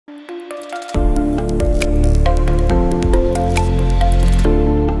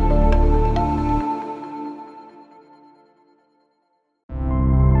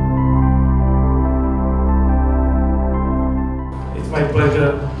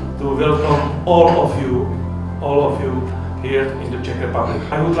to welcome all of you here in the Czech Republic.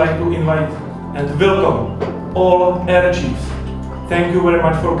 I would like to invite and welcome all air chiefs. Thank you very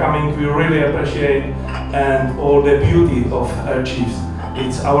much for coming. We really appreciate and all the beauty of air chiefs.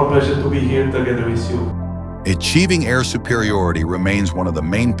 It's our pleasure to be here together with you. Achieving air superiority remains one of the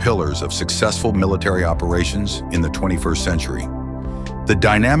main pillars of successful military operations in the 21st century. The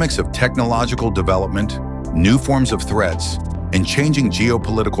dynamics of technological development, new forms of threats, and changing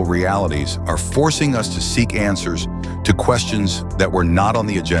geopolitical realities are forcing us to seek answers to questions that were not on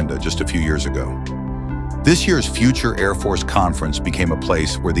the agenda just a few years ago. This year's Future Air Force Conference became a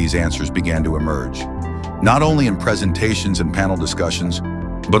place where these answers began to emerge, not only in presentations and panel discussions,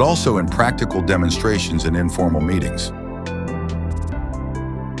 but also in practical demonstrations and informal meetings.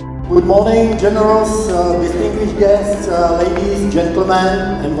 Good morning, generals, distinguished guests, ladies,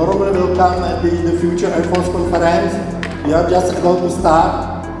 gentlemen, and warmly welcome at the Future Air Force Conference. We are just about to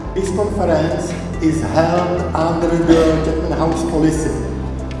start. This conference is held under the Chatham House policy.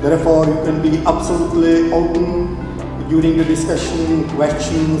 Therefore, you can be absolutely open during the discussion,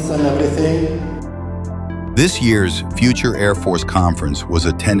 questions, and everything. This year's Future Air Force Conference was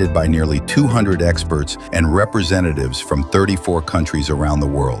attended by nearly 200 experts and representatives from 34 countries around the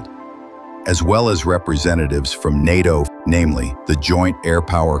world, as well as representatives from NATO, namely the Joint Air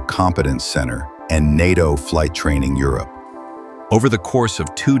Power Competence Center and NATO Flight Training Europe. Over the course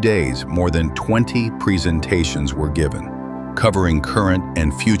of 2 days, more than 20 presentations were given, covering current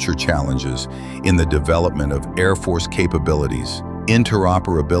and future challenges in the development of Air Force capabilities,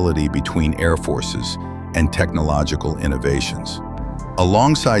 interoperability between air forces, and technological innovations.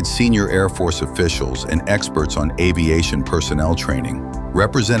 Alongside senior Air Force officials and experts on aviation personnel training,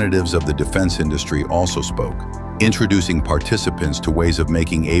 representatives of the defense industry also spoke, introducing participants to ways of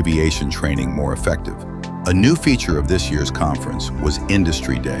making aviation training more effective. A new feature of this year's conference was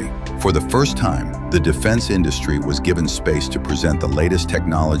Industry Day. For the first time, the defense industry was given space to present the latest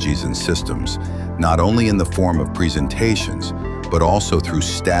technologies and systems, not only in the form of presentations, but also through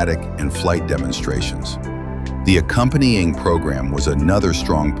static and flight demonstrations. The accompanying program was another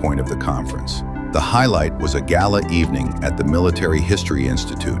strong point of the conference. The highlight was a gala evening at the Military History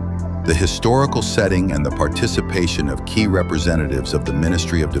Institute. The historical setting and the participation of key representatives of the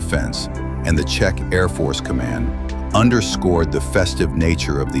Ministry of Defense and the Czech Air Force Command underscored the festive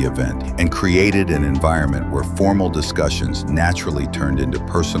nature of the event and created an environment where formal discussions naturally turned into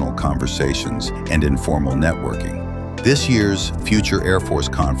personal conversations and informal networking. This year's Future Air Force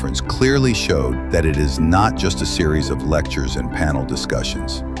Conference clearly showed that it is not just a series of lectures and panel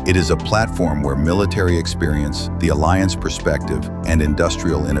discussions. It is a platform where military experience, the alliance perspective, and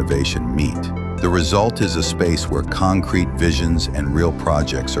industrial innovation meet. The result is a space where concrete visions and real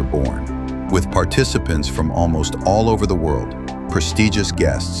projects are born. With participants from almost all over the world, prestigious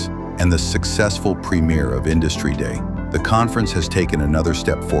guests, and the successful premiere of Industry Day, the conference has taken another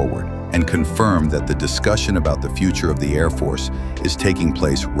step forward and confirmed that the discussion about the future of the Air Force is taking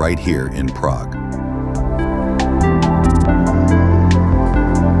place right here in Prague.